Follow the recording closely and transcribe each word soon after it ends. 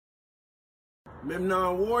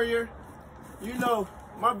Memnon Warrior. You know,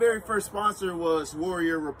 my very first sponsor was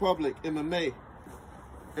Warrior Republic MMA.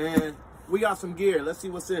 And we got some gear. Let's see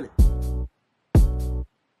what's in it.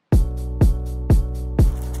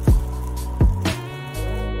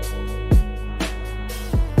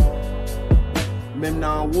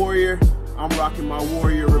 Memnon Warrior. I'm rocking my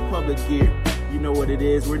Warrior Republic gear. You know what it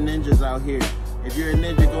is. We're ninjas out here. If you're a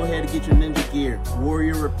ninja, go ahead and get your ninja gear.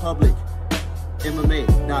 Warrior Republic.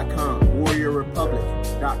 MMA.com,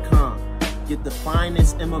 warriorrepublic.com. Get the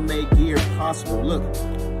finest MMA gear possible. Look,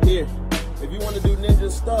 here, if you want to do ninja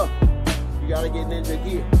stuff, you gotta get ninja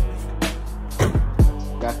gear.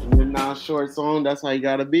 Got the Memnon shorts on, that's how you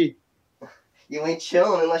gotta be. You ain't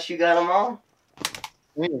chilling unless you got them on.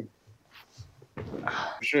 Yeah.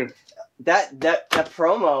 For sure. That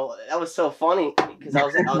promo, that was so funny because I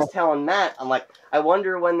was telling Matt, I'm like, I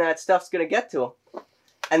wonder when that stuff's gonna get to him.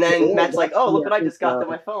 And then Matt's like, oh, look what I just got to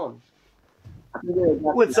my phone.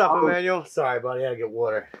 What's up, Emmanuel? Sorry, buddy. I gotta get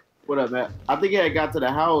water. What up, Matt? I think I got to the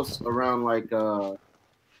house around like, I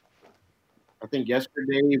think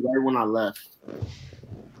yesterday, right when I left.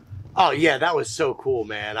 Oh, yeah. That was so cool,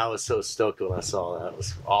 man. I was so stoked when I saw that. It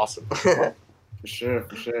was awesome. For sure.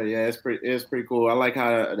 Yeah, it's pretty cool. I like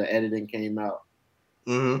how the editing came out.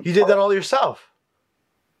 Mm-hmm. You did that all yourself?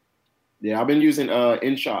 Yeah, I've been using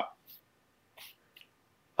InShot.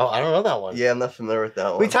 Oh, I don't know that one. Yeah, I'm not familiar with that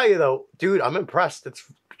one. Let me tell you, though, dude, I'm impressed.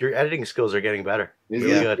 Your editing skills are getting better. It's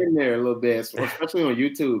really good. in there a little bit, especially on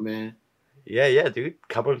YouTube, man. Yeah, dude.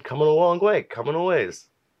 Coming a long way. Coming a ways.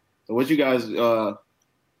 So what you guys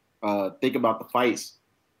think about the fights?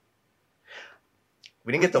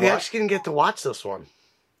 We didn't get to We watch. actually didn't get to watch this one.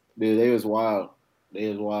 Dude, they was wild.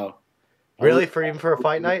 Really? Even for a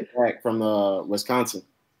fight night? Back from Wisconsin.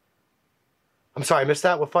 I'm sorry, I missed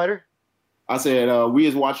that. What fighter? I said we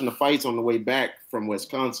was watching the fights on the way back from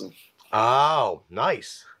Wisconsin. Oh,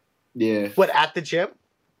 nice. Yeah. What, at the gym?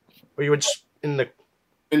 Or you were just in the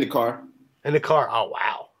car? In the car. Oh,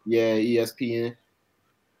 wow. Yeah, ESPN.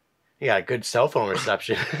 You got a good cell phone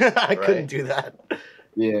reception. I couldn't do that.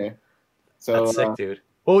 Yeah. So that's sick, dude.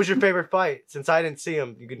 What was your favorite fight? Since I didn't see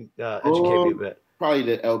him, you can educate me a bit. Probably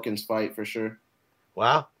the Elkins fight for sure.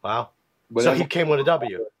 Wow. But so he came with a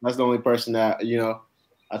W. That's the only person that,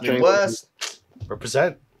 I trained with.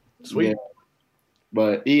 Represent. Sweet. Yeah.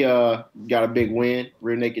 But he got a big win,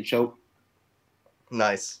 rear naked choke.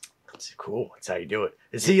 Nice. That's cool. That's how you do it.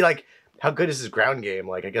 Is he like, how good is his ground game?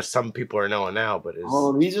 Like, I guess some people are knowing now, but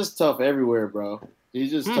he's just tough everywhere, bro. He's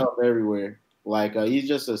just tough everywhere. Like, he's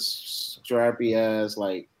just a scrappy ass,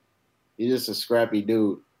 like, he's just a scrappy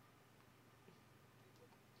dude.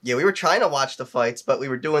 Yeah, we were trying to watch the fights, but we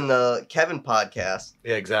were doing the Kevin podcast.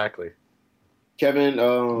 Yeah, exactly. Kevin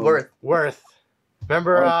Worth.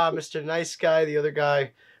 Remember Mr. Nice Guy, the other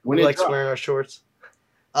guy who likes wearing our shorts?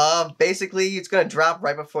 Basically, it's going to drop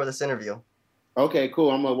right before this interview. Okay,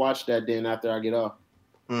 cool. I'm going to watch that then after I get off.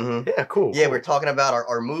 Mm-hmm. Yeah, cool. Yeah, we're talking about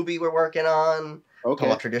our movie we're working on. Okay. Talking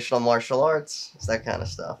about traditional martial arts. It's that kind of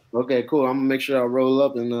stuff. Okay, cool. I'm going to make sure I roll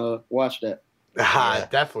up and watch that. Yeah.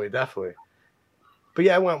 Definitely. But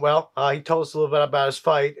yeah, it went well. He told us a little bit about his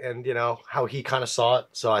fight and, how he kind of saw it.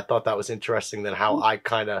 So I thought that was interesting than how I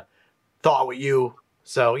kind of thought with you.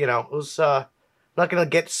 So, it was not going to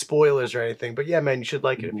get spoilers or anything. But yeah, man, you should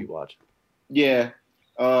like it if you watch. Yeah.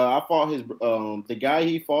 I fought the guy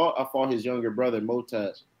he fought, I fought his younger brother,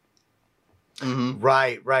 Motaz. Mm-hmm.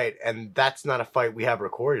 Right. And that's not a fight we have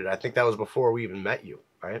recorded. I think that was before we even met you,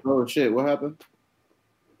 right? Oh, shit. What happened?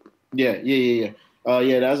 Yeah. Yeah,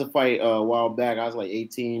 that was a fight a while back. I was like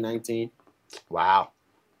 18, 19. Wow.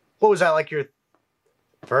 What was that, like your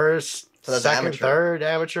first, second, third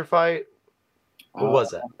amateur fight? What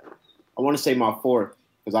was that? I want to say my fourth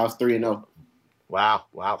because I was 3-0. Wow.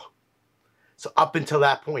 So up until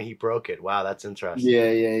that point, he broke it. Wow, that's interesting.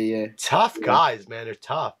 Yeah. Tough guys, man. They're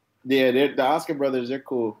tough. Yeah, the Oscar brothers, they're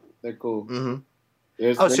cool.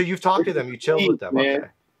 Mm-hmm. So you've talked to them. You chilled with them. Man.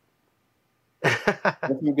 Okay.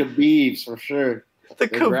 That's some good beefs for sure. The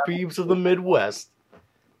Khabibs of the Midwest.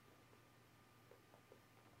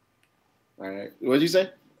 All right. What did you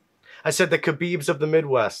say? I said the Khabibs of the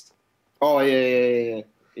Midwest. Oh, yeah.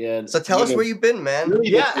 So tell us where you've been, man.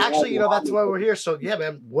 Yeah, actually, that's why we're here. So, yeah,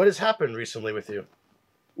 man, what has happened recently with you?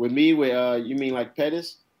 With me, you mean like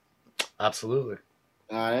Pettis? Absolutely.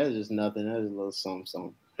 That's just nothing. That's a little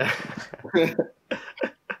something.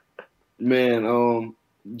 Man,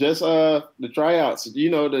 just the tryouts.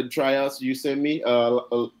 The tryouts you sent me.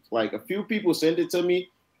 Like a few people sent it to me,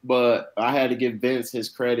 but I had to give Vince his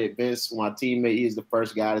credit. Vince, my teammate, he's the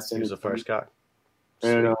first guy to send it. He was the first guy.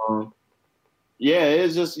 And yeah,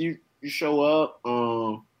 it's just you show up.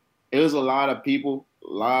 It was a lot of people,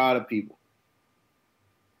 a lot of people,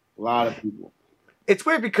 a lot of people. It's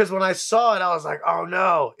weird because when I saw it, I was like, oh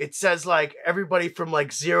no, it says like everybody from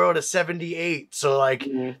like 0 to 78. So like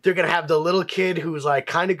they're going to have the little kid who's like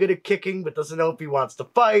kind of good at kicking, but doesn't know if he wants to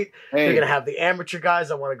fight. Hey. They're going to have the amateur guys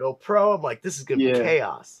that want to go pro. I'm like, this is going to be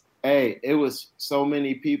chaos. Hey, it was so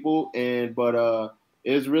many people. But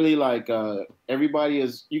it was really like everybody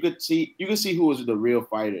is, you could see who was the real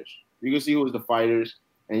fighters. You could see who was the fighters,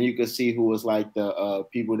 and you could see who was like the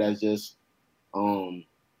people that's just,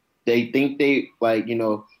 they think they like,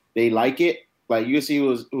 they like it. Like you can see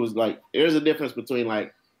who was like, there's a difference between like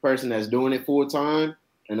a person that's doing it full time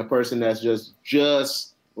and a person that's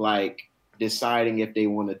just like deciding if they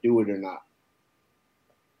want to do it or not.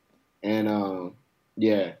 And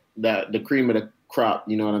that the cream of the crop,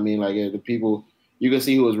 you know what I mean? Like the people, you can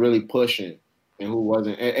see who was really pushing and who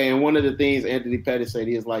wasn't. And one of the things Anthony Pettis said,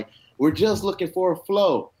 he is like, we're just looking for a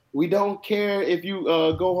flow. We don't care if you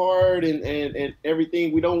go hard and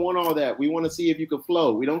everything. We don't want all that. We want to see if you can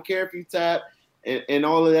flow. We don't care if you tap and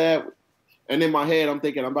all of that. And in my head, I'm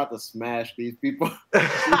thinking, I'm about to smash these people.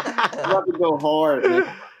 I'm about to go hard, man.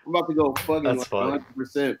 I'm about to go fucking like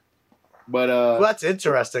 100%. But well, that's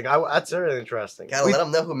interesting. That's really interesting. Gotta let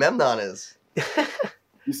them know who Memnon is.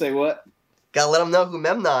 You say what? Gotta let them know who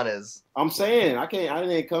Memnon is. I'm saying I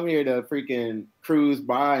didn't come here to freaking cruise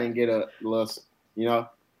by and get a little,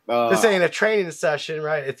 This ain't a training session,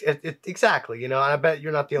 right? It's exactly, and I bet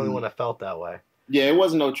you're not the only one that felt that way. Yeah, it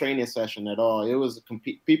wasn't no training session at all. It was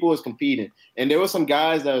people was competing, and there were some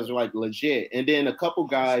guys that was like legit, and then a couple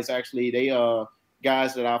guys actually they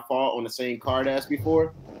guys that I fought on the same card as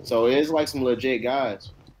before, so it's like some legit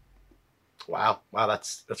guys. Wow,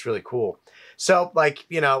 that's really cool. So like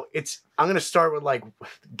I'm gonna start with like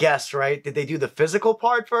guess, right? Did they do the physical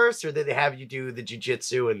part first, or did they have you do the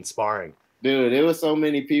jiu-jitsu and sparring? Dude, there was so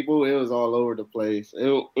many people. It was all over the place.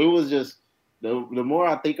 It was just the more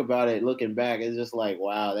I think about it, looking back, it's just like,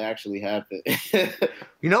 wow, that actually happened.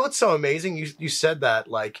 You know what's so amazing? You said that,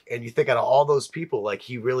 like, and you think out of all those people, like,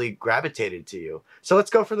 he really gravitated to you. So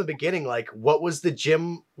let's go from the beginning. Like, what was the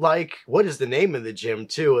gym like? What is the name of the gym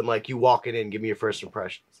too? And like, you walking in, give me your first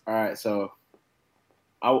impressions. All right, so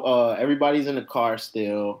everybody's in the car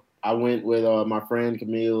still. I went with my friend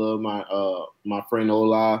Camila, my friend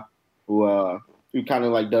Ola, who kind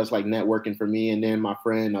of like does like networking for me, and then my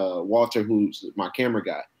friend Walter, who's my camera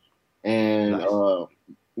guy. And nice.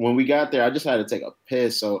 When we got there, I just had to take a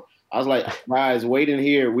piss. So I was like, guys, wait in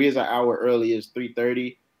here. We was an hour early. It's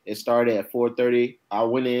 3:30. It started at 4:30. I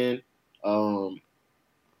went in.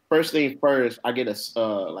 First thing first, I get there's a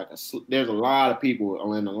lot of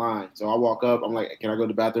people in the line. So I walk up. I'm like, can I go to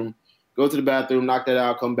the bathroom? Go to the bathroom, knock that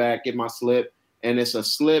out, come back, get my slip. And it's a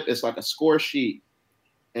slip. It's like a score sheet.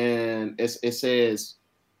 And it says,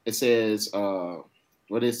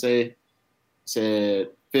 what did it say? It said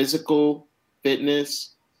physical,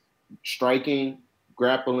 fitness, striking,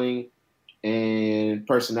 grappling, and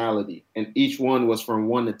personality. And each one was from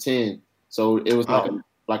 1 to 10. So it was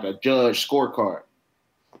like a judge scorecard.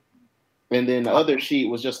 And then the other sheet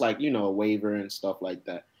was just like, a waiver and stuff like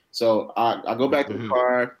that. So I go back to the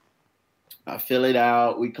car, I fill it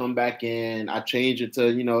out, we come back in, I change it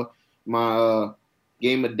to, my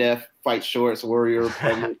Game of Death fight shorts, Warrior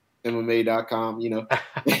Republic, MMA.com,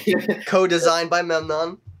 Co-designed by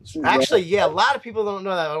Memnon. Actually, yeah, a lot of people don't know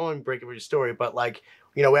that. I don't want to break up your story, but like,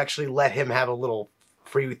 we actually let him have a little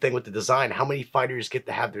free thing with the design. How many fighters get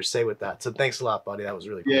to have their say with that? So thanks a lot, buddy. That was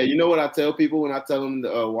really cool. Yeah, you know what I tell people when I tell them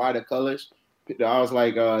why the colors? I was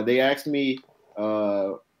like, they asked me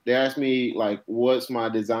like, what's my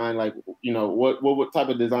design? Like, what type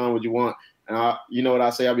of design would you want? And you know what I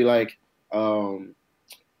say? I'll be like,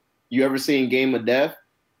 you ever seen Game of Death?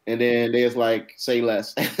 And then there's like, say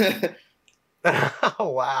less.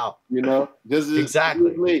 Oh, wow. This is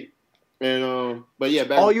exactly me. And but yeah,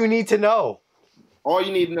 all you need to know. All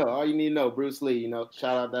you need to know, Bruce Lee,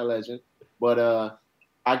 shout out that legend. But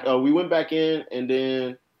we went back in, and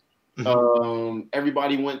then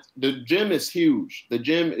everybody went. The gym is huge. The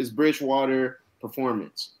gym is Bridgewater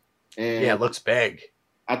Performance. And yeah, it looks big.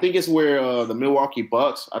 I think it's where the Milwaukee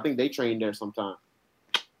Bucks, I think they train there sometime.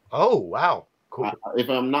 Oh, wow. Cool. If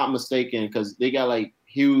I'm not mistaken, because they got like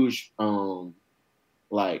huge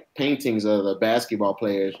like paintings of the basketball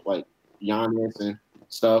players, like Giannis and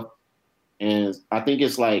stuff. And I think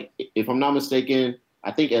it's like, if I'm not mistaken,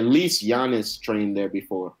 I think at least Giannis trained there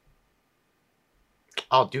before.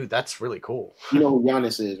 Oh, dude, that's really cool. You know who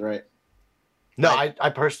Giannis is, right? No, I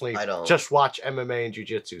personally just watch MMA and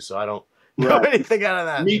jiu-jitsu, so I don't know anything out of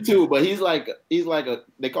that. Me too, but he's like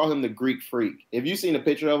they call him the Greek Freak. If you've seen a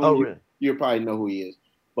picture of him, really? you'll probably know who he is.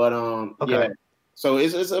 But Okay. yeah. So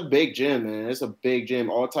it's a big gym, man. It's a big gym.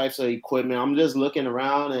 All types of equipment. I'm just looking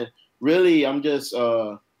around, and really, I'm just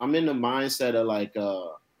I'm in the mindset of like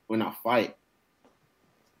when I fight.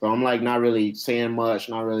 So I'm like not really saying much,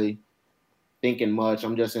 not really thinking much.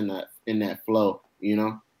 I'm just in that flow, you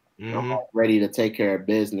know. I'm Mm-hmm. like ready to take care of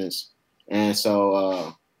business, and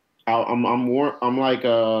so I'm like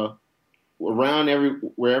around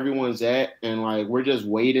where everyone's at, and like we're just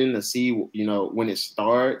waiting to see, you know, when it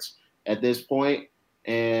starts at this point.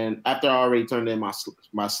 And after I already turned in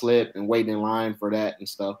my slip and waiting in line for that and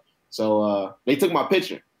stuff, so they took my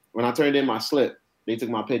picture when I turned in my slip. They took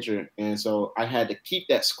my picture, and so I had to keep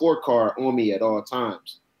that scorecard on me at all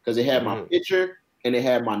times because it had my picture and it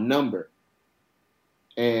had my number.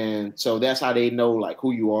 And so that's how they know like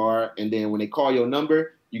who you are. And then when they call your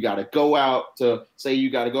number, you got to go out to say you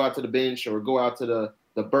got to go out to the bench or go out to the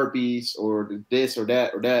burpees or this or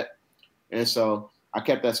that or that. And so I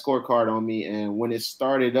kept that scorecard on me. And when it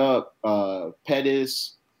started up,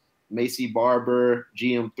 Pettis, Macy Barber,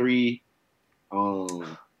 GM3,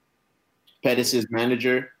 Pettis'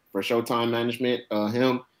 manager for Showtime Management,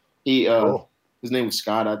 his name was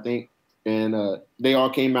Scott, I think. And they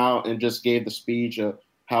all came out and just gave the speech of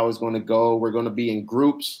how it's going to go. We're going to be in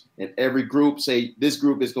groups, and every group say this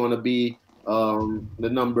group is going to be the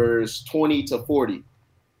numbers 20 to 40.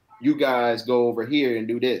 You guys go over here and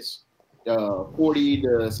do this. 40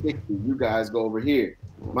 to 60, you guys go over here.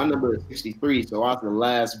 My number is 63, so I was the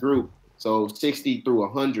last group. So 60 through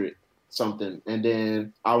 100 something. And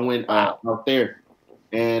then I went out there.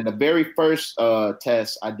 And the very first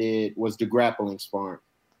test I did was the grappling sparring.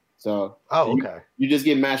 So you just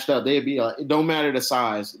get matched up. They'd be it don't matter the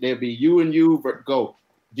size. They'd be you and you go.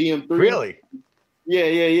 GM3. Really?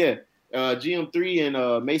 Yeah. GM3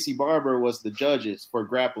 and Macy Barber was the judges for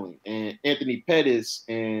grappling, and Anthony Pettis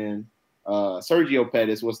and Sergio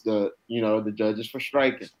Pettis was the judges for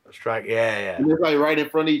striking. Yeah. And it's like right in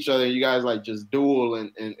front of each other. You guys like just duel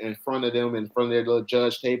in front of them, in front of their little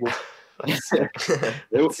judge table. It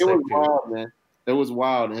was wild, man. It was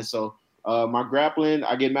wild, and so. My grappling,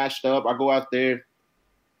 I get matched up. I go out there,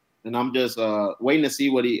 and I'm just waiting to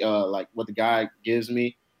see what what the guy gives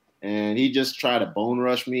me, and he just tried to bone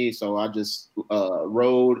rush me. So I just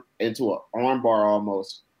rode into an arm bar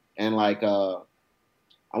almost, and like I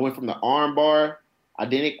went from the arm bar. I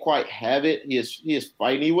didn't quite have it. He is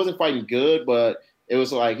fighting. He wasn't fighting good, but it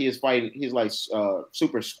was like he is fighting. He's like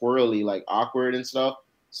super squirrely, like awkward and stuff.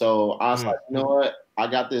 So I was like, you know what? I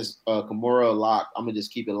got this Kimura locked. I'm gonna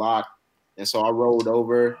just keep it locked. And so I rolled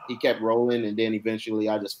over. He kept rolling, and then eventually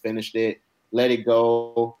I just finished it, let it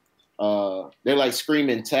go. They're like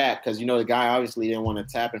screaming tap because the guy obviously didn't want to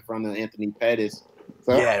tap in front of Anthony Pettis.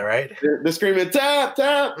 So yeah, right. They're screaming tap.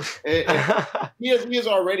 And he is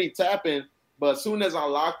already tapping, but as soon as I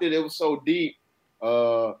locked it, it was so deep.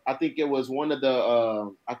 I think it was one of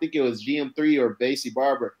the I think it was GM3 or Macy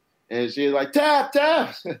Barber, and she was like tap.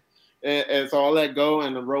 and so I let go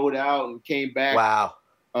and rode out and came back. Wow.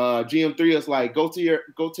 GM3 is like go to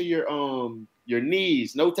your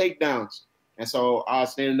knees, no takedowns. And so I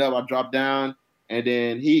was standing up, I dropped down, and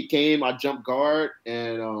then he came, I jumped guard,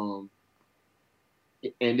 and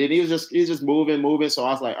then he was just moving. So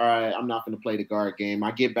I was like, all right, I'm not gonna play the guard game.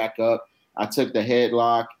 I get back up, I took the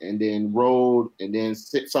headlock and then rolled and then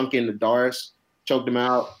sunk in the Darce, choked him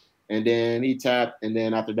out, and then he tapped, and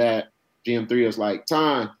then after that, GM3 was like,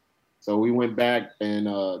 time. So we went back, and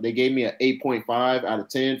they gave me an 8.5 out of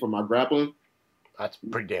 10 for my grappling. That's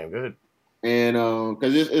pretty damn good. And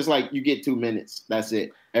because it's like you get 2 minutes. That's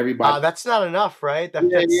it. Everybody. That's not enough, right?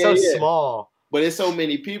 That's so small. But it's so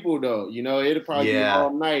many people, though. It'll probably be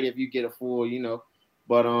all night if you get a full,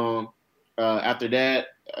 But after that,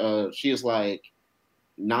 she is like,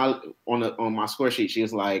 on my score sheet, she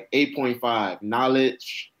is like 8.5.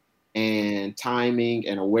 Knowledge and timing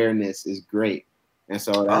and awareness is great. And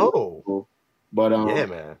so that was cool. But yeah,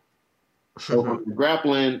 man. So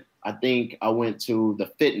grappling, I think I went to the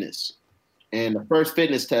fitness, and the first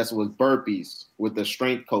fitness test was burpees with the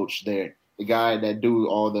strength coach there, the guy that do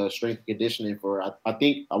all the strength conditioning for I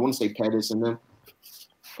think I want to say Pettis and them,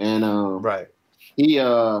 and right. He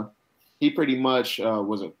pretty much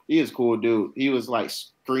he is a cool dude. He was like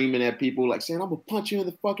screaming at people like saying, "I'm gonna punch you in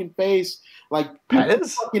the fucking face!" Like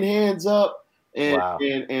Pettis? Fucking hands up. And,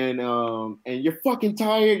 wow. and you're fucking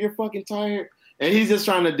tired. You're fucking tired. And he's just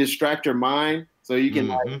trying to distract your mind so you can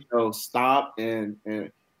stop and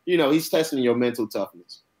he's testing your mental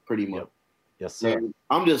toughness pretty much. Yep. Yes, sir. And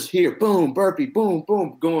I'm just here, boom, burpee, boom,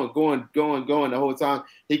 boom, going the whole time.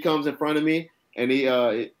 He comes in front of me and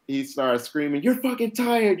he starts screaming, "You're fucking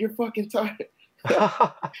tired. You're fucking tired."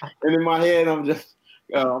 And in my head, I'm just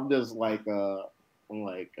I'm just like, I'm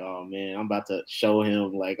like, oh man, I'm about to show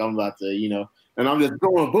him. Like, I'm about to, and I'm just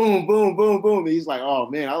going boom, boom, boom, boom. And he's like, oh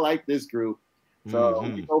man, I like this group. So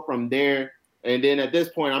we go from there. And then at this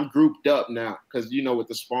point, I'm grouped up now because, with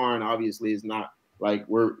the sparring, obviously, it's not like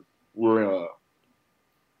we're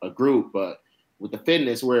a group, but with the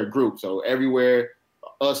fitness, we're a group. So everywhere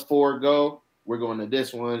us four go, we're going to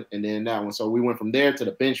this one and then that one. So we went from there to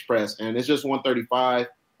the bench press, and it's just 135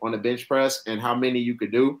 on the bench press and how many you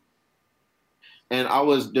could do. And I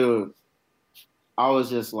was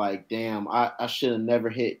just like, damn, I should have never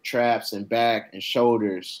hit traps and back and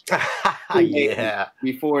shoulders. Yeah.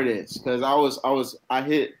 Before this, because I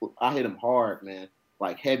hit them hard, man,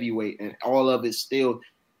 like heavyweight, and all of it still,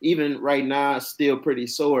 even right now, it's still pretty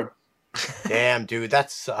sore. Damn, dude,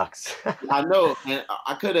 that sucks. I know, and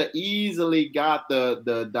I could have easily got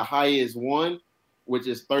the highest one, which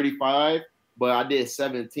is 35, but I did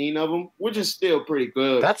 17 of them, which is still pretty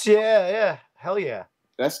good. That's hell yeah.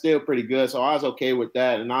 That's still pretty good. So I was okay with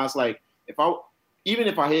that, and I was like, even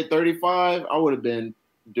if I hit 35, I would have been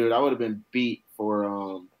beat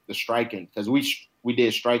for the striking because we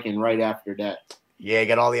did striking right after that. Yeah,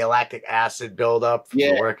 get all the lactic acid buildup from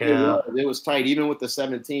working out. It was tight. Even with the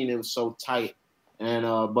 17, it was so tight. And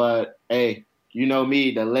but hey, you know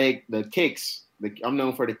me, the kicks. I'm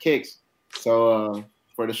known for the kicks. So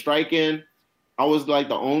for the striking, I was like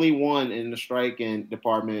the only one in the striking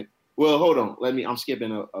department. Well, hold on. I'm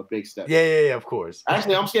skipping a big step. Yeah, of course.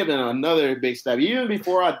 Actually, I'm skipping another big step. Even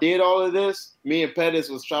before I did all of this, me and Pettis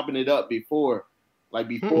was chopping it up before.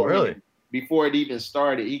 Really? Before it even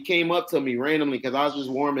started. He came up to me randomly because I was just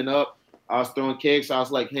warming up. I was throwing kicks. I was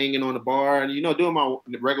like hanging on the bar and, doing my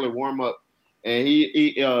regular warm up. And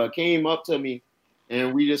he came up to me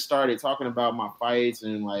and we just started talking about my fights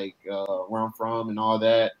and like where I'm from and all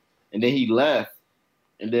that. And then he left.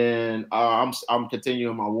 And then I'm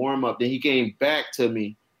continuing my warm up. Then he came back to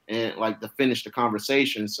me and like to finish the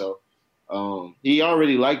conversation. So he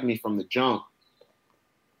already liked me from the jump.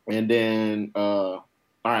 And then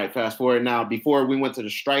all right, fast forward now. Before we went to the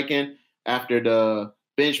striking, after the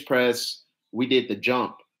bench press, we did the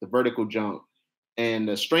jump, the vertical jump. And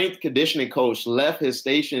the strength conditioning coach left his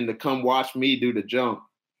station to come watch me do the jump.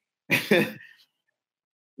 Yeah.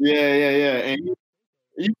 And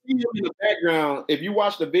you see him in the background. If you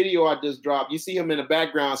watch the video I just dropped, you see him in the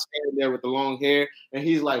background standing there with the long hair, and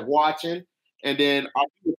he's like watching. And then I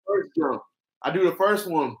do the first jump. I do the first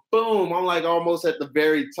one. Boom. I'm like almost at the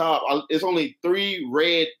very top. It's only 3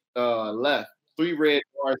 red left. 3 red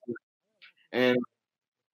bars. And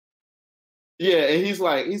yeah, and he's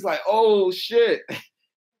like, oh shit.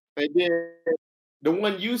 And then the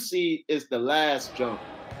one you see is the last jump.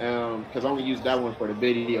 Because I only use that one for the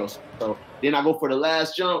video. So then I go for the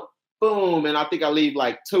last jump. Boom. And I think I leave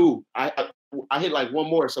like 2. I hit like 1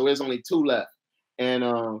 more. So there's only 2 left. And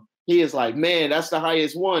he is like, man, that's the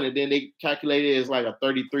highest one. And then they calculated it as like a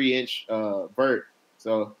 33-inch vert.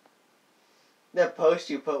 So that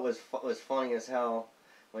post you put was funny as hell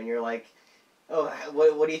when you're like, oh,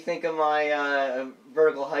 what do you think of my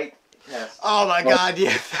vertical height test? Oh my God,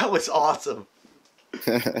 yeah, that was awesome.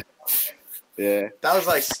 Yeah,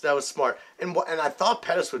 that was smart. And I thought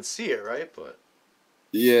Pettis would see it, right? But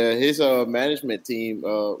yeah, his management team.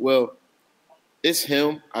 Well, it's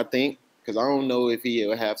him, I think. Because I don't know if he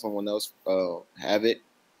will have someone else have it,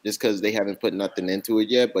 just because they haven't put nothing into it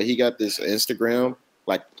yet. But he got this Instagram,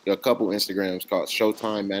 like a couple Instagrams called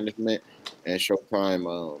Showtime Management and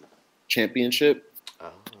Showtime Championship.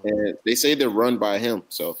 Oh. And they say they're run by him.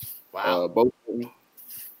 So wow, both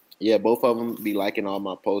of them be liking all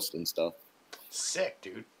my posts and stuff. Sick,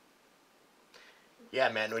 dude. Yeah,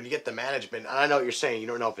 man, when you get the management, I know what you're saying. You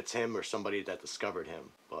don't know if it's him or somebody that discovered him.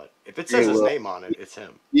 But if it says his name on it, it's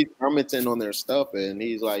him. He's commenting on their stuff, and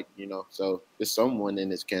he's like, so there's someone in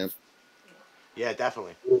his camp. Yeah,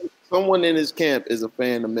 definitely. Someone in his camp is a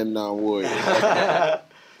fan of Memnon Warrior.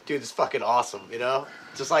 Dude, it's fucking awesome,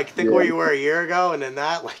 Just like think where you were a year ago, and then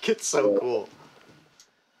that, like, it's so cool.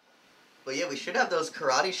 But yeah, we should have those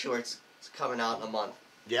karate shorts coming out in a month.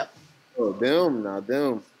 Yep. Oh,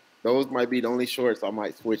 them. Those might be the only shorts I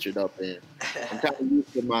might switch it up in. I'm kind of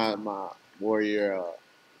used to my Warrior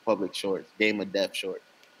public shorts, Game of Death shorts.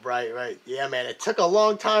 Right. Yeah, man, it took a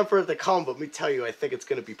long time for it to come, but let me tell you, I think it's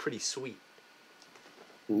going to be pretty sweet.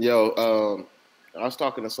 Yo, I was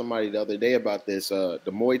talking to somebody the other day about this, the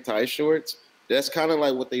Muay Thai shorts. That's kind of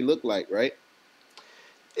like what they look like, right?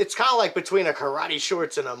 It's kind of like between a karate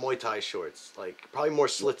shorts and a Muay Thai shorts. Like, probably more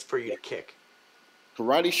slits for you to kick.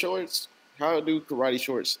 Karate shorts? How do karate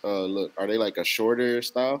shorts look? Are they like a shorter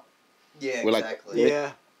style? Yeah, with exactly. Like,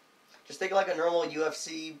 yeah. Just think like a normal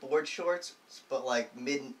UFC board shorts, but like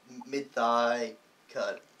mid thigh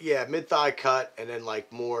cut. Yeah, mid thigh cut, and then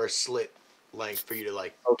like more slit length for you to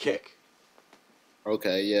like kick.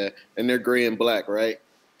 Okay, yeah, and they're gray and black, right?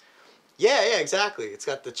 Yeah, exactly. It's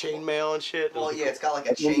got the chainmail and shit. Well, yeah, it's got like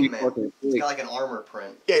a chainmail. It's got like an armor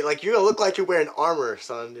print. Yeah, like you're gonna look like you're wearing armor,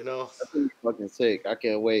 son. You know. That's gonna be fucking sick. I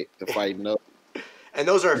can't wait to fight. No. And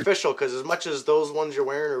those are official because as much as those ones you're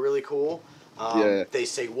wearing are really cool, they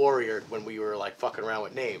say warrior when we were like fucking around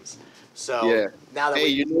with names. So now that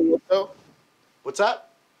you know what though? What's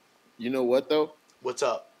up? You know what though? What's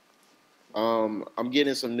up? I'm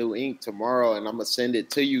getting some new ink tomorrow, and I'm gonna send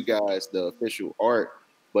it to you guys, the official art.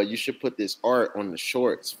 But you should put this art on the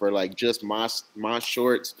shorts for like just my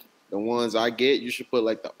shorts, the ones I get. You should put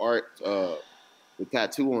like the art, the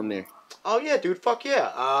tattoo on there. Oh yeah, dude, fuck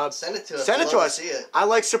yeah. Send it to us. Send it to us. See it. I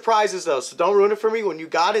like surprises though, so don't ruin it for me. When you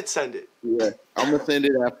got it, send it. Yeah, I'm gonna send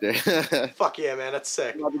it after. Fuck yeah, man, that's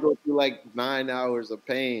sick. I'm about to go through like 9 hours of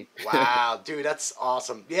pain. Wow, dude, that's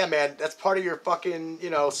awesome. Yeah, man, that's part of your fucking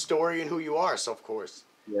story and who you are. So of course,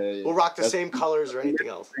 we'll rock the same colors or anything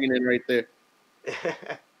else. Training right there.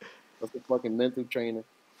 That's the fucking mental training.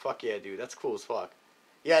 Fuck yeah, dude. That's cool as fuck.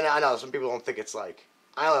 Yeah, I know. Some people don't think it's like,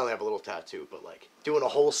 I only have a little tattoo, but like doing a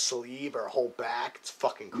whole sleeve or a whole back, it's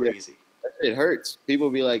fucking crazy. Yeah, that shit hurts. People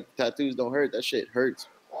be like, tattoos don't hurt. That shit hurts.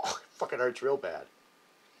 Oh, it fucking hurts real bad.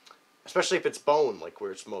 Especially if it's bone, like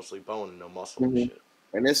where it's mostly bone and no muscle and shit.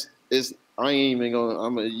 And it's I ain't even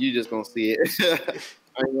gonna, you just gonna see it.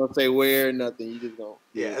 I ain't gonna say where or nothing. You just gonna.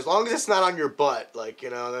 Yeah, as long as it's not on your butt, like,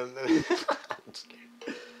 then I'm just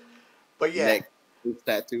kidding. But yeah. Neck,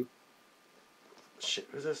 tattoo. Shit,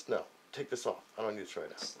 is this? No. Take this off. I don't need this right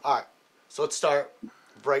now. Alright. So let's start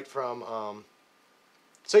right from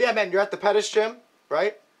so yeah, man, you're at the Pettis gym,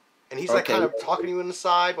 right? And he's like kind of talking to you on the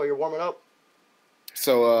side while you're warming up.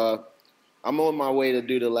 So I'm on my way to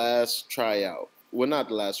do the last tryout. Well, not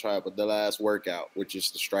the last tryout, but the last workout, which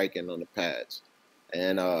is the striking on the pads.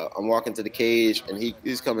 And I'm walking to the cage, and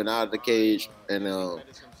he's coming out of the cage, and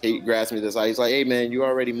he grabs me this side. He's like, "Hey, man, you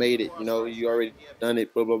already made it. You already done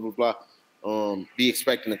it. Blah blah blah blah. Be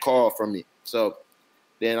expecting a call from me." So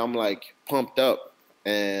then I'm like pumped up,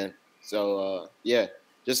 and so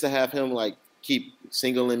just to have him like keep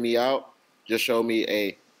singling me out, just show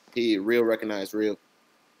me he real recognized real.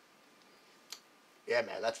 Yeah,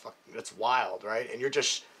 man, that's wild, right? And you're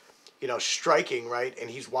just striking, right? And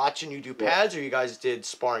he's watching you do pads, or you guys did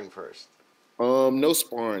sparring first? No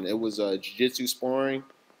sparring. It was jiu-jitsu sparring,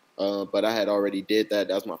 but I had already did that.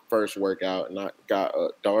 That was my first workout, and I got a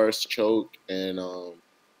Doris choke and a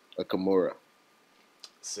Kimura.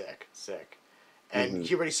 Sick. And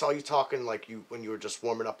he already saw you talking when you were just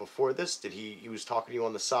warming up before this. Did he was talking to you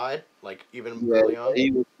on the side, like even early on?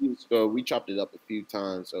 He was we chopped it up a few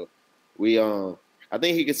times, so we I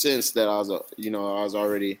think he could sense that I was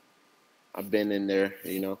already. I've been in there,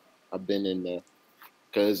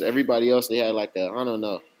 because everybody else, they had like they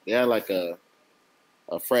had like a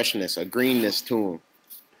freshness, a greenness to them.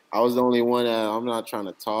 I was the only one that I'm not trying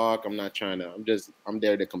to talk. I'm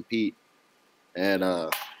there to compete. And I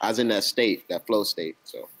was in that state, that flow state.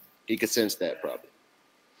 So he could sense that probably.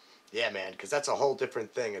 Yeah, man, because that's a whole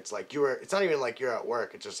different thing. It's like it's not even like you're at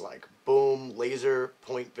work. It's just like boom, laser,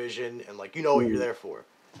 point vision, and like what you're there for.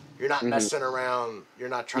 You're not messing around. You're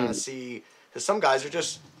not trying to see. Because some guys are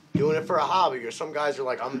just doing it for a hobby, or some guys are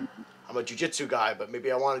like, I'm a jiu-jitsu guy, but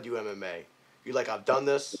maybe I want to do MMA. You're like, I've done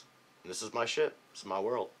this, and this is my shit. This is my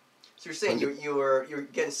world. So you're saying you were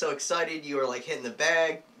getting so excited, you were like hitting the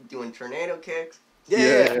bag, doing tornado kicks.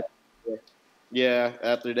 Yeah.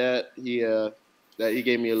 After that, he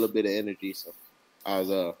gave me a little bit of energy, so I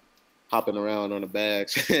was hopping around on the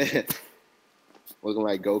bags, looking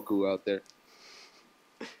like Goku out there.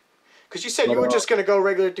 Because you said you were just gonna go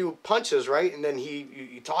regular do punches, right? And then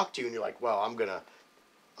you talked to you, and you're like, "Well, I'm gonna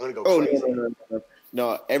go crazy."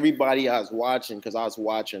 No, everybody I was watching, because I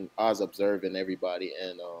was observing everybody,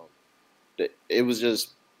 and it was just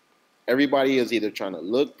everybody is either trying to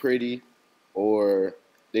look pretty, or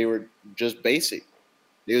they were just basic.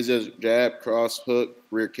 It was just jab, cross, hook,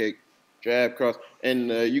 rear kick, jab, cross, and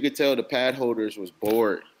you could tell the pad holders was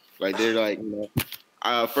bored. Like they're like,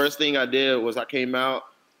 first thing I did was I came out.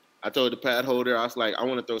 I told the pad holder, I was like, I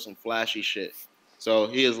want to throw some flashy shit. So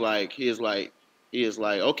he is like,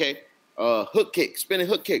 okay, hook kick, spinning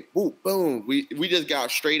hook kick, boom, boom. We just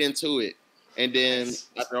got straight into it. And then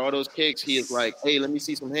after all those kicks, he is like, hey, let me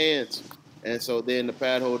see some hands. And so then the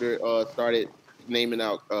pad holder started naming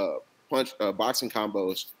out boxing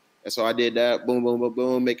combos. And so I did that, boom, boom, boom,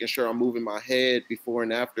 boom, making sure I'm moving my head before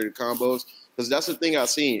and after the combos. Because that's the thing I've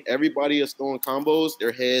seen. Everybody is throwing combos,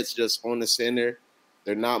 their heads just on the center.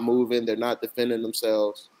 They're not moving. They're not defending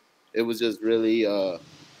themselves. It was just really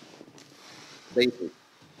basic.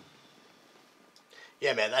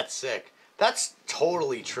 Yeah, man, that's sick. That's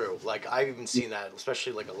totally true. Like I've even seen that,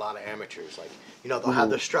 especially like a lot of amateurs. Like they'll have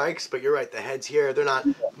their strikes, but you're right. The head's here. They're not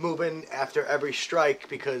moving after every strike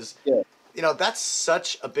because Yeah. that's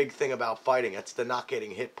such a big thing about fighting. That's the not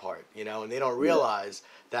getting hit part. And they don't realize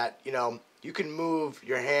that you can move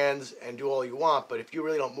your hands and do all you want, but if you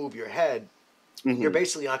really don't move your head, you're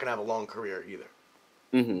basically not gonna have a long career either.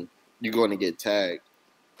 You're going to get tagged.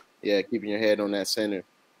 Yeah, keeping your head on that center.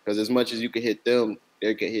 Because as much as you can hit them,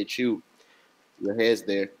 they can hit you. Your head's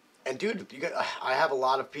there. And dude, I have a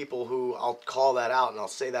lot of people who I'll call that out and I'll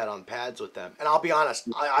say that on pads with them. And I'll be honest,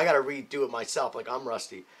 I got to redo it myself. Like I'm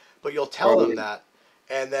rusty, but you'll tell them that,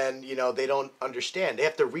 and then they don't understand. They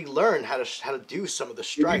have to relearn how to do some of the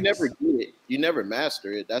strikes. You never get it. You never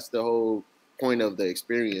master it. That's the whole point of the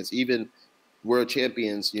experience. Even world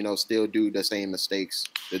champions, still do the same mistakes.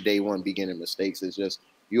 The day one beginning mistakes. It's just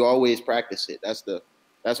you always practice it.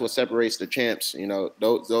 That's what separates the champs.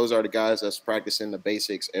 Those are the guys that's practicing the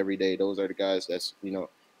basics every day. Those are the guys that's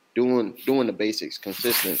doing the basics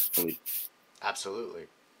consistently. Absolutely.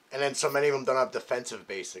 And then so many of them don't have defensive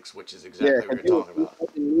basics, which is exactly what you're talking about.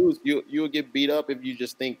 You'll get beat up if you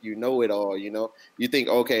just think you know it all. You think,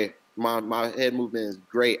 okay, my head movement is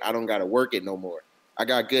great. I don't got to work it no more. I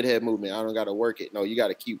got good head movement. I don't got to work it. No, you got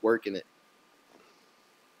to keep working it.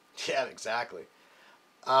 Yeah, exactly.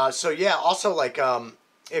 So yeah, also like there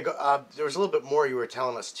was a little bit more you were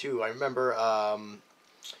telling us too. I remember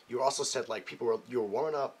you also said like you were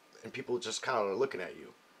warming up and people just kind of were looking at you,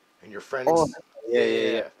 and your friends. Oh,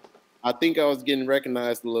 yeah. I think I was getting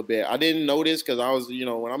recognized a little bit. I didn't notice because I was,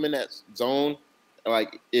 when I'm in that zone,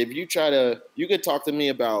 like if you could talk to me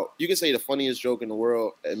about, you could say the funniest joke in the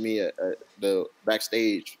world at me at the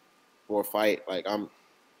backstage for a fight. Like I'm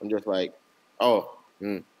just like,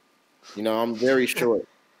 I'm very short.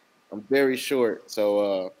 I'm very short,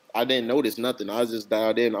 so I didn't notice nothing. I was just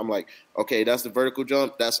dialed in. I'm like, okay, that's the vertical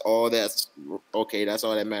jump. That's all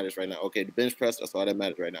that matters right now. Okay, the bench press, that's all that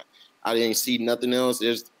matters right now. I didn't see nothing else.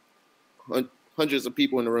 There's hundreds of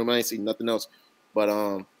people in the room. I didn't see nothing else. But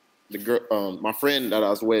the girl, my friend that I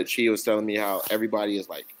was with, she was telling me how everybody is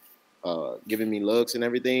like giving me looks and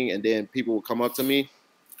everything, and then people will come up to me.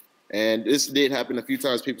 And this did happen a few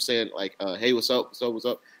times. People saying like, "Hey, what's up? What's up? What's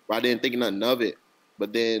up?" But I didn't think nothing of it.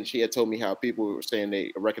 But then she had told me how people were saying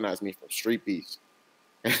they recognized me from Street Piece.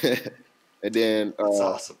 And then that's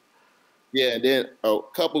awesome. Yeah, and then a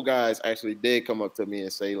couple guys actually did come up to me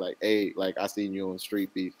and say like, "Hey, like I seen you on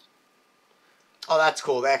Street Piece." Oh, that's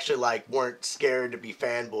cool. They actually like weren't scared to be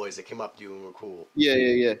fanboys. They came up to you and were cool.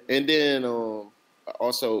 Yeah. And then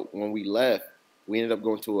also when we left, we ended up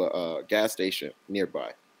going to a gas station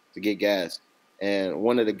nearby to get gas. And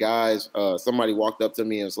one of the guys, somebody walked up to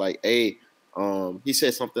me and was like, "Hey," he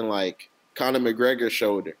said something like Conor McGregor's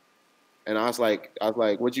shoulder. And I was like,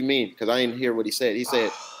 "What do you mean?" Because I didn't hear what he said. He said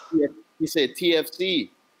TFC.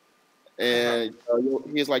 And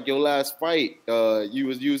he's like, "Your last fight, you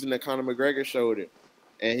was using the Conor McGregor shoulder."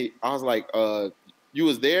 And I was like, "You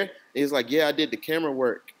was there?" And he's like, "Yeah, I did the camera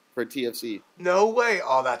work for TFC." No way!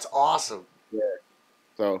 Oh, that's awesome. Yeah.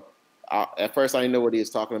 So at first I didn't know what he was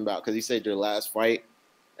talking about because he said your last fight,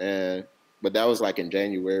 but that was like in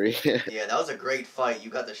January. Yeah, that was a great fight.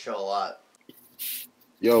 You got to show a lot.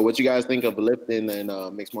 Yo, what you guys think of lifting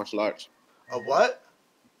and mixed martial arts? Of what?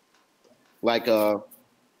 Like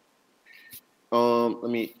let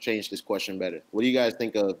me change this question better. What do you guys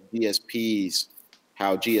think of GSPs?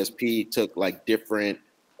 How GSP took like different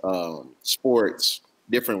sports,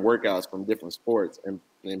 different workouts from different sports, and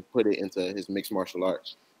put it into his mixed martial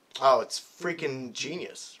arts? Oh, it's freaking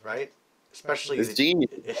genius, right? Especially it's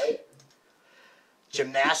genius.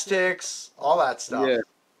 Gymnastics, all that stuff. Yeah.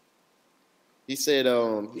 He said,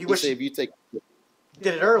 if you take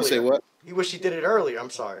did it earlier. You say what? He wished he did it earlier. I'm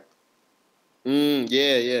sorry.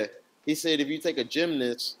 Yeah. He said if you take a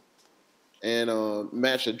gymnast and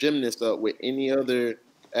match a gymnast up with any other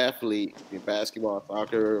athlete, basketball,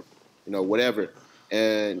 soccer, whatever,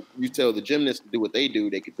 and you tell the gymnast to do what they do,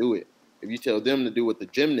 they could do it. If you tell them to do what the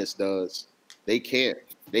gymnast does, they can't.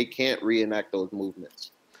 They can't reenact those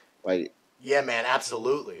movements. Like, yeah, man,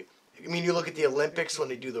 absolutely. I mean, you look at the Olympics when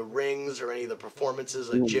they do the rings or any of the performances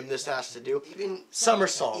a gymnast has to do. Even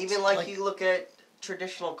somersaults. Even like you look at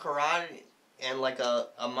traditional karate and like a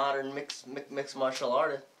modern mixed martial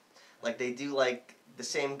artist, like they do like the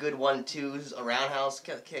same good 1-2s, a roundhouse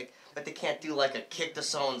kick, but they can't do like a kick to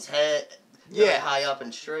someone's head, really high up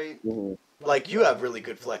and straight. Mhm. Like, you have really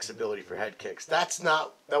good flexibility for head kicks. That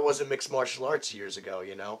wasn't mixed martial arts years ago,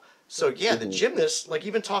 you know? So, yeah, the gymnasts, like,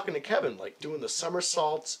 even talking to Kevin, like, doing the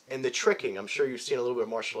somersaults and the tricking, I'm sure you've seen a little bit of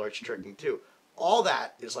martial arts tricking, too. All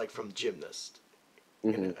that is, like, from gymnasts.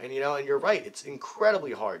 And, you know, and you're right, it's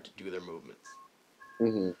incredibly hard to do their movements.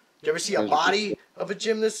 Mm-hmm. Do you ever see a body of a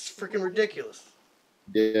gymnast? It's freaking ridiculous.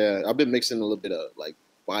 Yeah, I've been mixing a little bit of, like,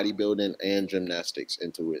 bodybuilding and gymnastics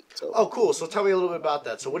into it. So. Oh, cool. So tell me a little bit about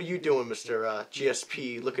that. So what are you doing, Mr.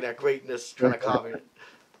 GSP, looking at greatness, trying to copy it?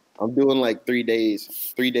 I'm doing like 3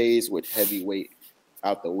 days with heavy weight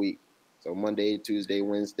out the week. So Monday, Tuesday,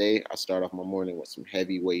 Wednesday, I start off my morning with some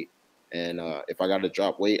heavy weight. And if I got to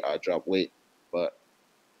drop weight, I drop weight. But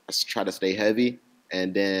I try to stay heavy.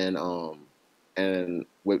 And then and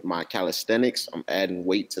with my calisthenics, I'm adding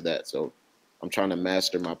weight to that. So I'm trying to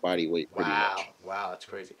master my body weight pretty much. Wow, that's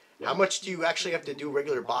crazy. How much do you actually have to do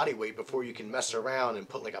regular body weight before you can mess around and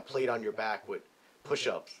put like a plate on your back with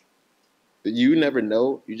push-ups? You never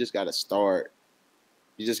know. You just got to start.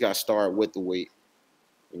 You just got to start with the weight.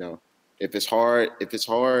 You know, if it's hard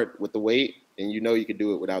with the weight, then you know you can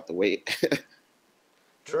do it without the weight.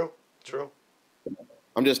 True.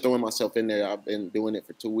 I'm just throwing myself in there. I've been doing it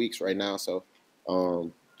for 2 weeks right now, so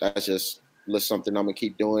that's just something I'm gonna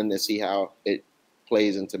keep doing and see how it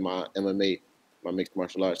plays into my MMA, my mixed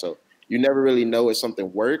martial arts. So you never really know if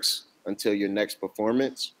something works until your next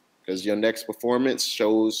performance, because your next performance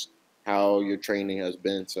shows how your training has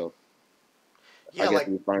been. So yeah, like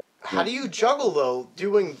how do you juggle though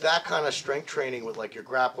doing that kind of strength training with like your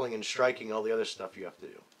grappling and striking, all the other stuff you have to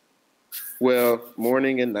do? Well,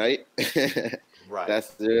 morning and night. Right.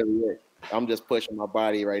 That's really it. I'm just pushing my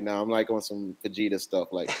body right now. I'm like on some Vegeta stuff,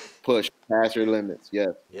 like push, pass your limits.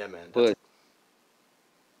 Yeah. Yeah, man. Push.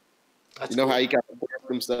 That's you know cool. how he kind of forced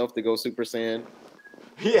himself to go Super Saiyan?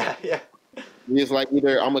 Yeah. He's like,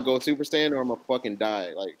 either I'm gonna go Super Saiyan or I'm gonna fucking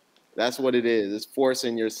die. Like, that's what it is. It's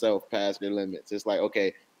forcing yourself past your limits. It's like,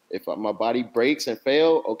 okay, if my body breaks and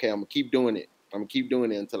fail, okay, I'm gonna keep doing it. I'm gonna keep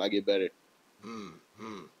doing it until I get better.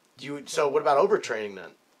 So what about overtraining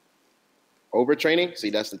then? Overtraining? See,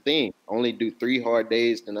 that's the thing. I only do 3 hard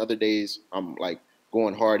days, and other days I'm like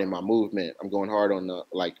going hard in my movement. I'm going hard on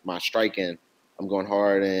my striking. I'm going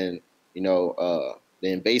hard in, the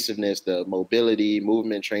invasiveness, the mobility,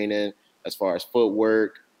 movement training, as far as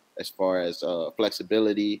footwork, as far as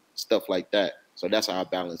flexibility, stuff like that. So that's how I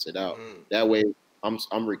balance it out. That way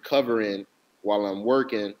I'm recovering while I'm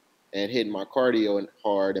working and hitting my cardio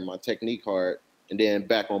hard and my technique hard. And then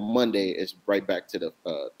back on Monday, it's right back to the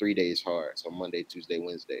 3 days hard. So Monday, Tuesday,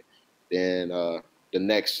 Wednesday. Then the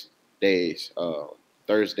next days,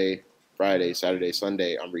 Thursday, Friday, Saturday,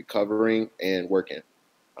 Sunday, I'm recovering and working.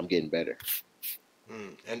 I'm getting better.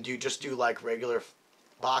 And do you just do like regular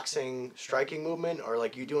boxing, striking movement, or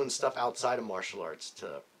like you doing stuff outside of martial arts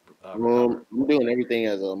to recover? I'm doing everything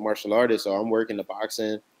as a martial artist. So I'm working the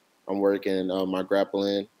boxing. I'm working my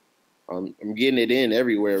grappling. I'm getting it in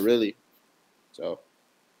everywhere, really. So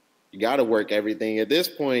you got to work everything. At this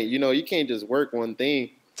point, you can't just work one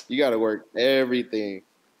thing. You got to work everything.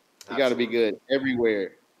 You got to be good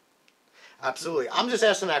everywhere. Absolutely. I'm just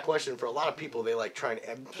asking that question for a lot of people. They like try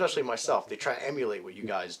and, especially myself, they try to emulate what you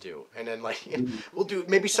guys do. And then like,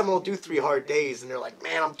 maybe someone will do 3 hard days and they're like,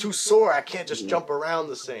 man, I'm too sore. I can't just jump around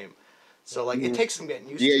the same. So like, it takes some getting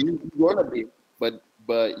used to. Yeah, you want to be.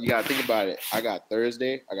 But you got to think about it. I got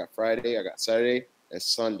Thursday, I got Friday, I got Saturday, and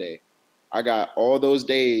Sunday. I got all those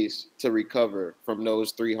days to recover from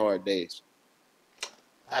those 3 hard days.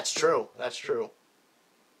 That's true.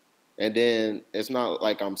 And then it's not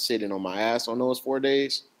like I'm sitting on my ass on those 4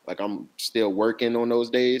 days. Like I'm still working on those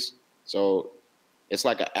days. So it's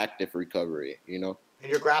like an active recovery, And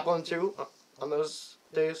you're grappling too on those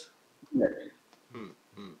days? Yeah.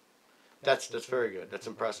 That's very good. That's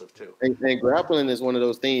impressive too. And grappling is one of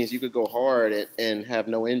those things you could go hard and have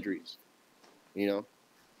no injuries,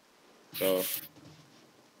 So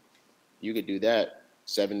you could do that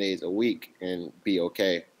 7 days a week and be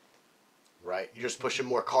okay. Right. You're just pushing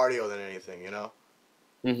more cardio than anything,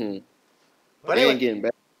 Mm-hmm. But anyway, getting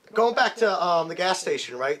better. Going back to the gas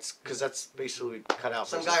station, right? Because that's basically cut out.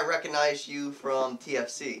 Some guy recognized you from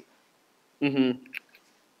TFC. Mm-hmm.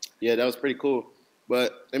 Yeah, that was pretty cool.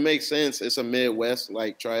 But it makes sense. It's a Midwest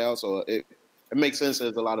tryout, so it makes sense.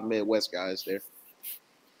 There's a lot of Midwest guys there.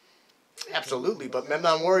 Absolutely, but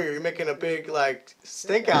Memnon Warrior, you're making a big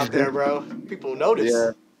stink out there, bro. People notice.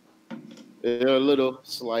 Yeah, they're a little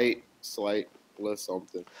slight, little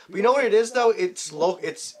something. But you know what it is though? It's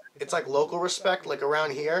like local respect, like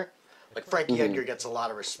around here. Like Frankie Edgar gets a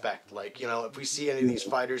lot of respect. Like, you know, if we see any of these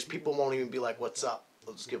fighters, people won't even be like, "What's up?"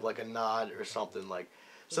 They'll just give like a nod or something. Like,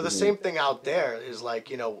 so the same thing out there is like,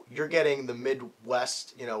 you know, you're getting the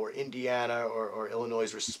Midwest, you know, or Indiana or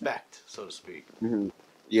Illinois' respect, so to speak.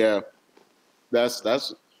 Yeah, that's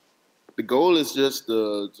the goal is just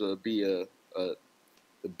to be the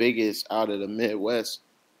biggest out of the Midwest,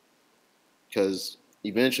 because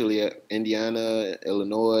eventually Indiana,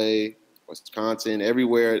 Illinois, Wisconsin,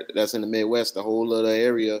 everywhere that's in the Midwest, the whole other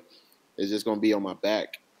area is just gonna be on my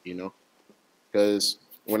back, you know. Because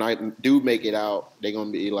when I do make it out, they're gonna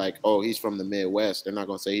be like, "Oh, he's from the Midwest." They're not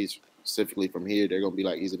gonna say he's specifically from here. They're gonna be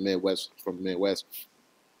like, "He's a Midwest from the Midwest."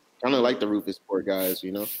 Kind of like the Rufus Sport guys,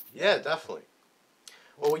 you know. Yeah, definitely.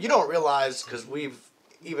 Well, you don't realize, because we've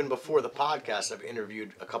even before the podcast, I've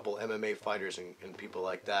interviewed a couple MMA fighters and people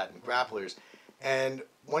like that and grapplers. And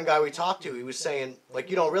one guy we talked to, he was saying, like,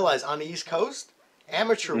 you don't realize on the East Coast,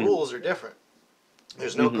 amateur rules are different.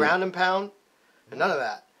 There's no ground and pound and none of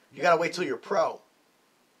that. You got to wait till you're pro.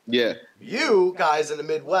 Yeah. You guys in the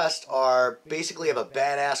Midwest are basically have a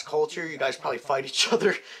badass culture. You guys probably fight each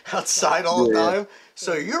other outside all the time.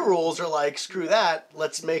 So your rules are like, screw that.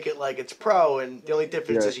 Let's make it like it's pro. And the only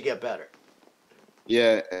difference is you get better.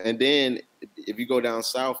 Yeah. And then if you go down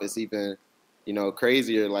south, it's even, you know,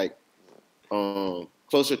 crazier. Like,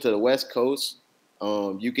 closer to the West Coast,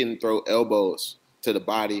 you can throw elbows to the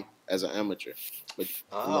body as an amateur. But you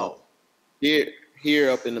know,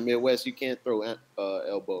 here up in the Midwest, you can't throw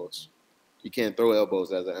elbows. You can't throw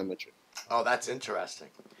elbows as an amateur. Oh, that's interesting.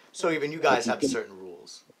 So even you guys have certain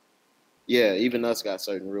rules. Yeah, even us got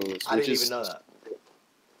certain rules. I didn't even know that.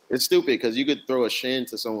 It's stupid because you could throw a shin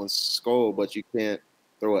to someone's skull, but you can't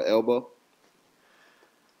throw an elbow.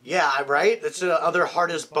 Yeah, right? That's the other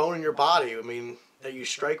hardest bone in your body, I mean, that you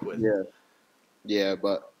strike with. Yeah,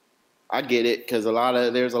 but I get it because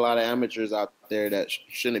there's a lot of amateurs out there that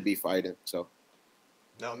shouldn't be fighting. So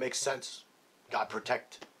no, it makes sense. Got to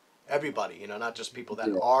protect everybody, you know, not just people that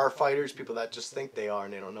are fighters, people that just think they are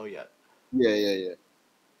and they don't know yet. Yeah.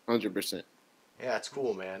 100%. Yeah, it's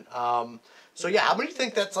cool, man. So yeah, how many do you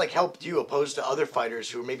think that's like helped you opposed to other fighters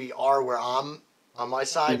who maybe are where I'm on my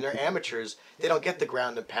side and they're amateurs? They don't get the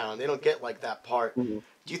ground and pound. They don't get like that part. Do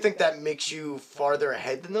you think that makes you farther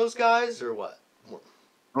ahead than those guys or what?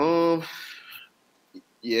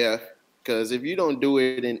 Yeah, because if you don't do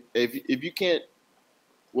it and if you can't,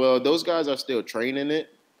 well, those guys are still training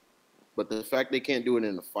it, but the fact they can't do it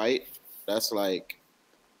in a fight, that's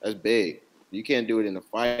big. You can't do it in a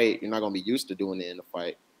fight. You're not gonna be used to doing it in a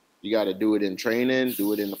fight. You got to do it in training,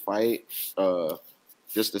 do it in the fight,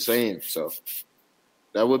 just the same. So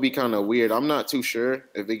that would be kind of weird. I'm not too sure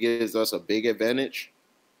if it gives us a big advantage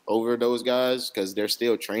over those guys because they're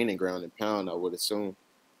still training ground and pound, I would assume.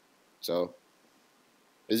 So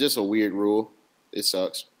it's just a weird rule. It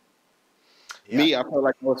sucks. Yeah. Me, I felt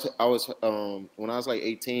like I was when I was like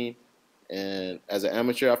 18 and as an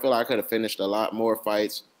amateur, I feel like I could have finished a lot more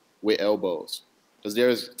fights with elbows. Because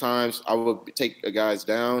there's times I would take a guys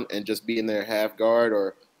down and just be in their half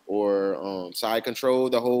guard or side control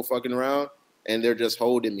the whole fucking round, and they're just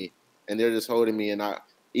holding me. And I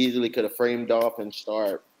easily could have framed off and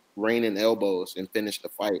start raining elbows and finish the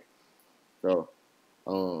fight. So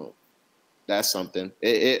that's something.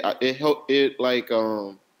 It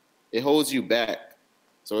holds you back.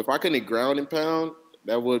 So if I couldn't ground and pound,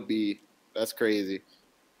 that's crazy.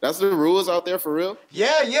 That's the rules out there for real?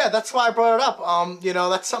 Yeah, that's why I brought it up. You know,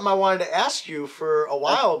 that's something I wanted to ask you for a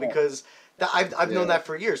while because I've known that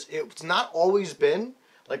for years. It's not always been,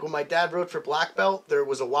 like when my dad rode for Black Belt, there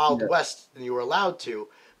was a Wild West and you were allowed to,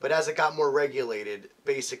 but as it got more regulated,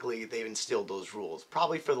 basically they've instilled those rules,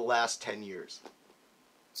 probably for the last 10 years.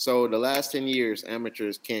 So the last 10 years,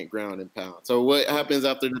 amateurs can't ground and pound. So what happens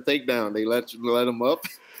after the takedown? They let them up?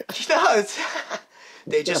 No,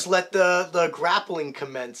 they just let the grappling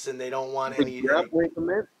commence, and they don't want any grappling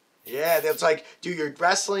commence. Yeah, it's like do your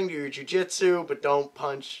wrestling, do your jiu-jitsu, but don't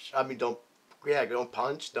punch. I mean, don't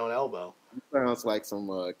punch, don't elbow. It sounds like some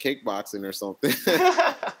kickboxing or something.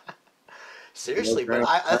 Seriously, but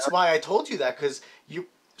that's why I told you that because you.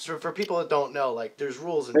 So for people that don't know, like there's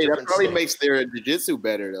rules in different that probably states. makes their jiu-jitsu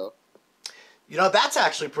better though. You know, that's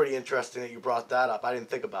actually pretty interesting that you brought that up. I didn't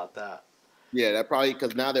think about that. Yeah, that probably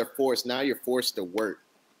because now they're forced. Now you're forced to work.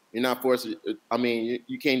 You're not forced. I mean,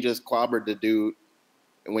 you can't just clobber the dude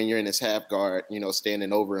when you're in his half guard. You know,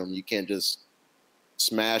 standing over him. You can't just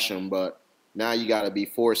smash him. But now you got to be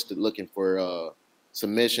forced to looking for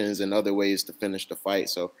submissions and other ways to finish the fight.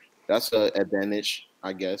 So that's an advantage,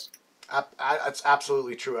 I guess. That's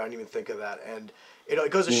absolutely true. I didn't even think of that. And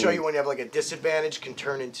It goes to show you when you have like a disadvantage can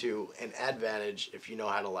turn into an advantage if you know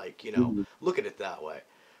how to like, look at it that way.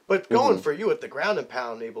 But going for you at the ground and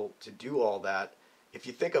pound, able to do all that, if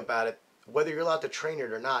you think about it, whether you're allowed to train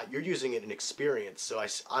it or not, you're using it in experience. So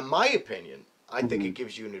on my opinion, I think it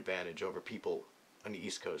gives you an advantage over people on the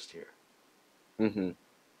East Coast here.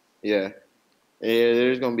 Yeah. Yeah,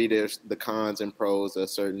 there's gonna be the cons and pros of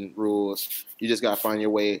certain rules. You just gotta find your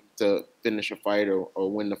way to finish a fight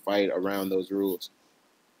or win the fight around those rules.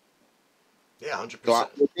 Yeah, 100%.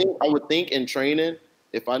 So I would think in training,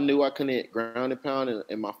 if I knew I couldn't ground and pound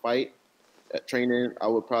in my fight at training, I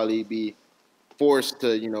would probably be forced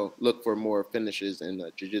to look for more finishes in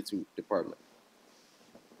the jiu-jitsu department.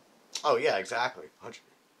 Oh yeah, exactly. 100%.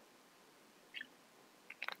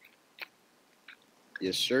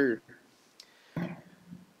 Yes, sir.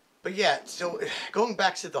 But yeah, so going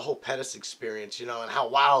back to the whole Pettis experience, and how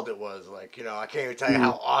wild it was, like, I can't even tell you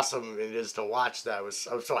how awesome it is to watch that. I was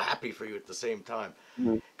so happy for you at the same time.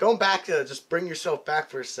 Going back to just bring yourself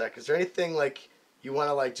back for a sec, is there anything like you want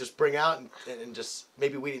to like just bring out and just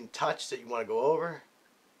maybe we didn't touch that you want to go over?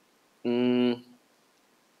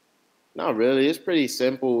 Not really. It's pretty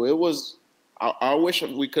simple. It was. I wish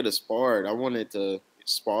we could have sparred. I wanted to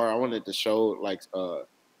spar. I wanted to show like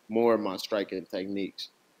more of my striking techniques.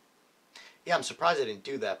 Yeah, I'm surprised they didn't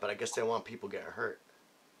do that, but I guess they want people getting hurt.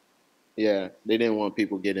 Yeah, they didn't want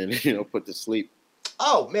people getting put to sleep.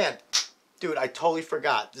 Oh man, dude, I totally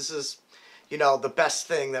forgot. This is, the best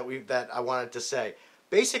thing that I wanted to say.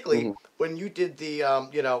 Basically, when you did the,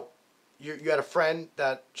 you had a friend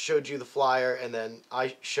that showed you the flyer, and then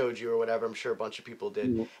I showed you or whatever. I'm sure a bunch of people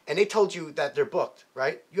did, and they told you that they're booked,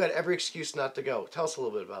 right? You had every excuse not to go. Tell us a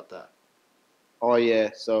little bit about that. Oh yeah,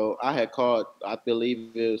 so I had called. I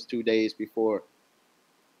believe it was 2 days before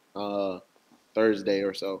Thursday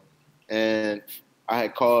or so, and I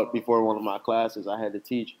had called before one of my classes I had to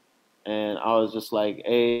teach, and I was just like,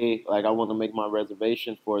 "Hey, like I want to make my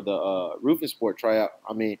reservation for the Roufusport tryout.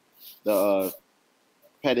 I mean, the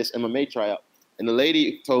Pettis MMA tryout." And the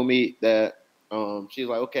lady told me that she's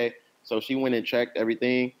like, "Okay," so she went and checked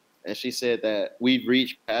everything, and she said that we'd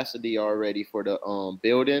reached capacity already for the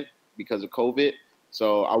building because of COVID.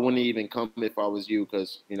 So I wouldn't even come if I was you,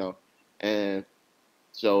 because and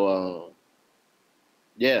so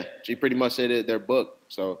yeah, she pretty much said it. They're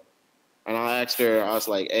booked. So, and I asked her, I was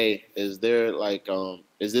like, "Hey, is there like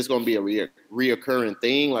is this gonna be a reoccurring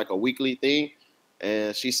thing, like a weekly thing?"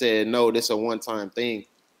 And she said, "No, this is a one-time thing."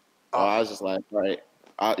 I was just like, "All right."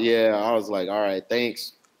 I was like, "All right,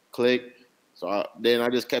 thanks." Click. So then I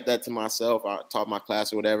just kept that to myself. I taught my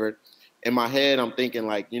class or whatever. In my head, I'm thinking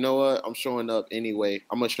like, you know what? I'm showing up anyway.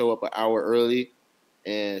 I'm gonna show up an hour early,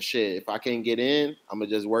 and shit. If I can't get in, I'm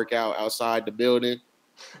gonna just work out outside the building.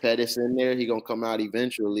 Pettis in there, he gonna come out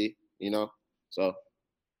eventually. So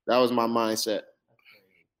that was my mindset.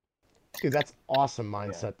 Dude, that's awesome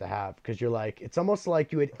mindset to have, because you're like, it's almost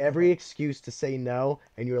like you had every excuse to say no,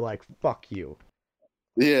 and you're like, fuck you.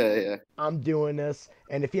 Yeah. I'm doing this,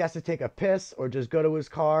 and if he has to take a piss or just go to his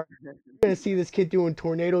car, you're gonna see this kid doing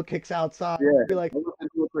tornado kicks outside. Yeah, Be like, I'm looking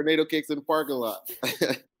for tornado kicks in the parking lot.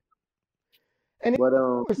 and But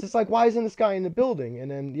it's like, why isn't this guy in the building?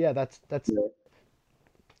 And then that's. Yeah.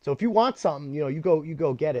 So if you want something, you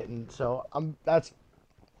go get it. And so I'm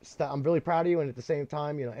really proud of you, and at the same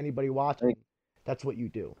time, anybody watching, that's what you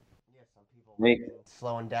do. Yeah, some people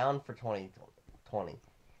slowing down for 2020.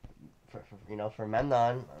 For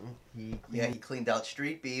Memnon, he cleaned out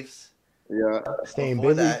street beefs. Yeah. Staying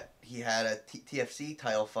Before busy. that, he had a TFC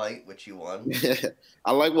title fight, which you won.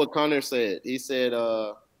 I like what Connor said. He said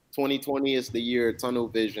 2020 is the year of tunnel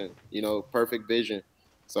vision, perfect vision.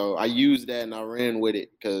 So I used that and I ran with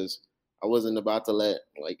it because I wasn't about to let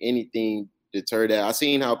like anything deter that. I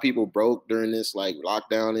seen how people broke during this like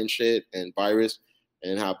lockdown and shit and virus,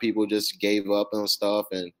 and how people just gave up on stuff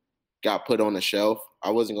and got put on the shelf. I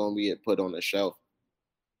wasn't going to be put on the shelf.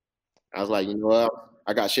 I was like, you know what?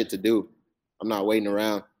 I got shit to do. I'm not waiting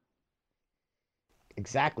around.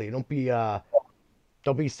 Exactly. Don't be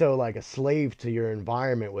so like a slave to your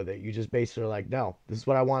environment with it. You just basically like, no, this is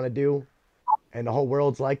what I want to do, and the whole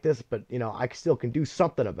world's like this, but I still can do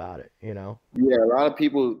something about it. Yeah, a lot of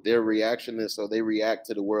people, they're reactionists, so they react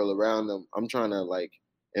to the world around them. I'm trying to like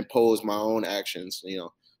impose my own actions.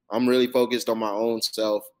 I'm really focused on my own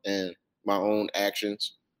self and my own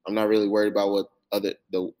actions. I'm not really worried about what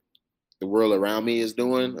the world around me is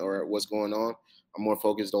doing or what's going on. I'm more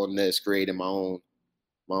focused on this, creating my own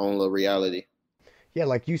little reality. Yeah,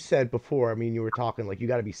 like you said before. I mean, you were talking like you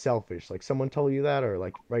got to be selfish. Like someone told you that, or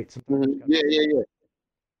like right? Yeah.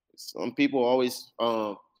 Some people always,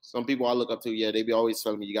 some people I look up to, they be always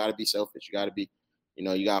telling me you got to be selfish. You got to be. You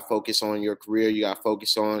know, you got to focus on your career. You got to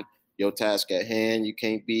focus on your task at hand. You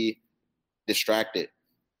can't be distracted.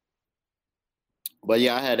 But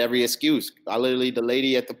yeah, I had every excuse. I literally, the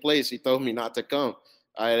lady at the place, she told me not to come.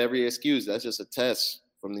 I had every excuse. That's just a test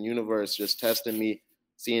from the universe, just testing me,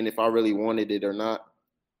 seeing if I really wanted it or not.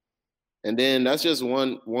 And then that's just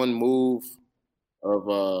one move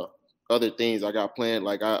of other things I got planned.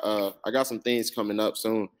 Like I got some things coming up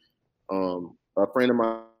soon. A friend of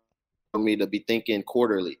mine told me to be thinking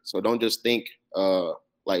quarterly. So don't just think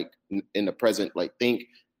like in the present. Like think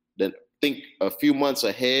a few months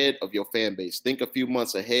ahead of your fan base. Think a few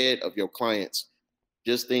months ahead of your clients.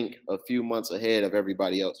 Just think a few months ahead of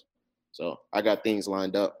everybody else. So I got things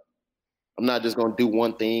lined up. I'm not just gonna do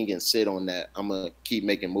one thing and sit on that. I'm gonna keep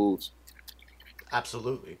making moves.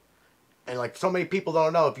 Absolutely. And like so many people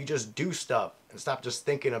don't know, if you just do stuff and stop just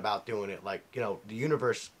thinking about doing it, like, you know, the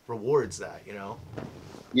universe rewards that, you know?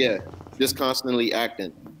 Yeah, just constantly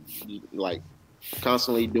acting, like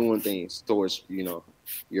constantly doing things towards, you know,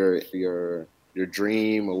 your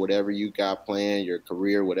dream or whatever you got planned, your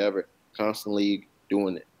career, whatever, constantly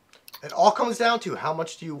doing it. It all comes down to how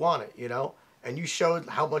much do you want it, you know? And you showed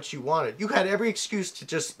how much you wanted. You had every excuse to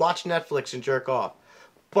just watch Netflix and jerk off.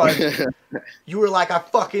 But you were like, I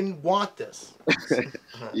fucking want this.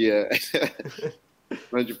 Yeah.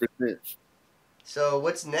 100%. So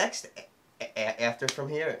what's next after from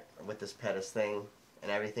here with this Pettis thing and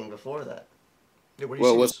everything before that? Yeah, what do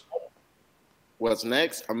you see? What's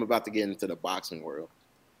next? I'm about to get into the boxing world.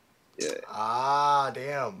 Yeah. Ah,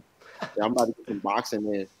 damn. Yeah, I'm about to get some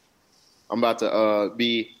boxing in. I'm about to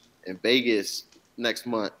be in Vegas next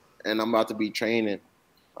month, and I'm about to be training.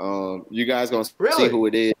 You guys gonna see who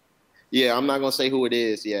it is? Yeah, I'm not gonna say who it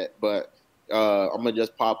is yet, but I'm gonna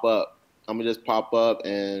just pop up.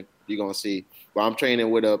 And you're gonna see. But I'm training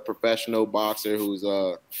with a professional boxer who's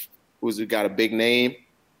got a big name.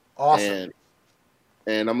 Awesome.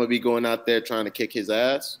 And I'm gonna be going out there trying to kick his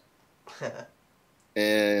ass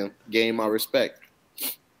and gain my respect.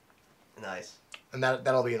 Nice. And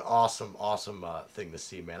that'll be an awesome thing to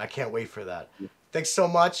see, man. I can't wait for that. Thanks so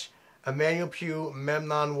much. Emmanuel Pugh,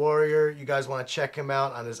 Memnon Warrior. You guys want to check him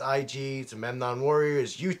out on his IG. It's a Memnon Warrior.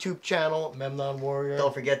 His YouTube channel, Memnon Warrior.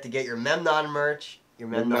 Don't forget to get your Memnon merch, your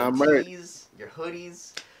Memnon tees, your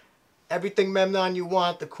hoodies. Everything Memnon you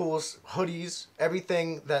want, the coolest hoodies,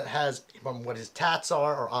 everything that has from what his tats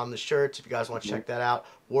are on the shirts. If you guys want to check that out,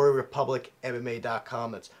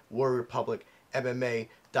 WarriorRepublicMMA.com. That's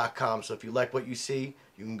WarriorRepublicMMA.com. So if you like what you see,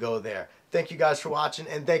 you can go there. Thank you guys for watching,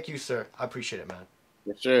 and thank you, sir. I appreciate it, man.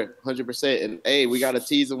 For sure, 100%. And hey, we gotta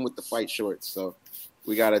tease them with the fight shorts. So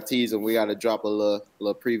we gotta tease them. We gotta drop a little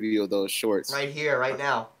preview of those shorts right here, right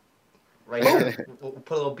now, right here. We'll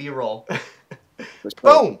put a little B-roll.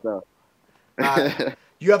 Boom.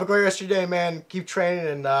 You have a great rest of your day, man. Keep training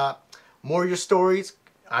and more of your stories.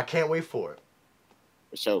 I can't wait for it.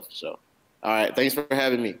 For sure. All right, thanks for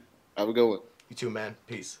having me. Have a good one. You too, man.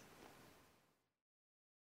 Peace.